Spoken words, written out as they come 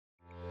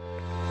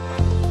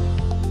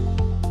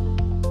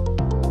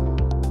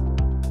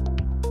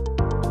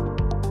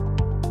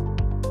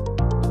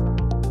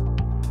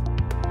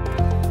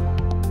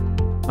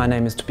My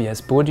name is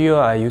Tobias Bodio.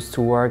 I used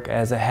to work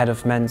as a head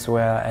of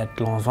menswear at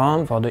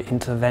Lanvin for the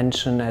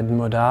intervention at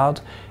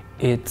MODART.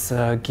 It's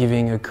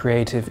giving a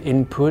creative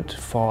input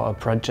for a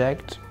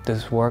project.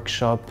 This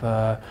workshop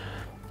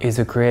is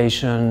a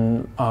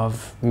creation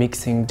of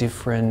mixing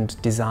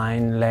different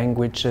design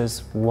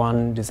languages,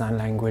 one design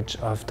language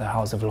of the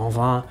House of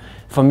Lanvin.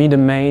 For me, the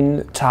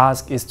main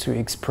task is to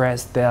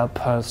express their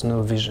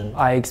personal vision.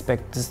 I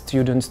expect the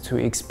students to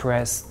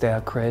express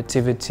their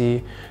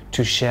creativity,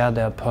 to share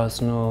their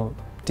personal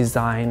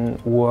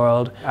design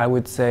world. I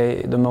would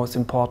say the most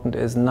important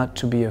is not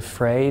to be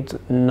afraid,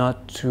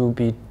 not to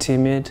be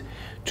timid,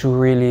 to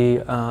really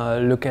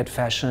look at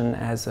fashion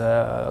as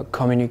a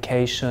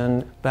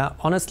communication. But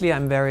honestly,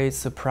 I'm very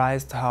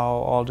surprised how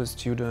all the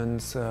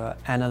students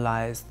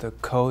analyze the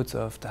codes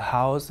of the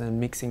house and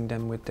mixing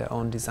them with their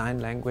own design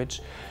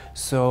language.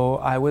 So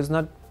I was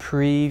not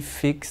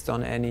prefixed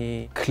on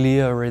any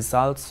clear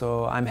results,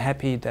 so I'm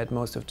happy that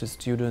most of the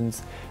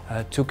students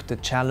took the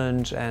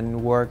challenge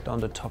and worked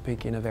on the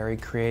topic in a very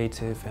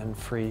creative and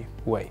free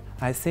way.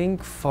 I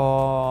think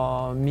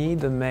for me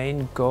the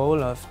main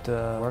goal of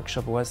the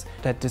workshop was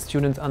that the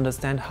students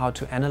understand how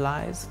to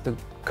analyze the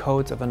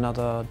codes of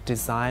another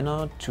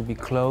designer, to be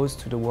close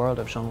to the world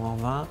of Jean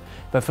Lanvin.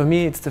 But for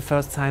me it's the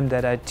first time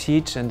that I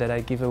teach and that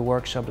I give a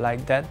workshop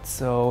like that,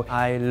 so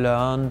I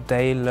learn,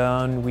 they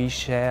learn, we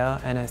share,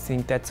 and I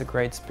think that's a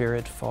great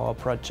spirit for a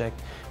project,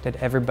 that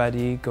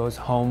everybody goes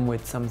home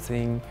with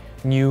something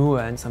new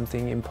and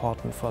something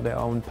important for their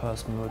own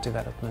personal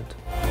development.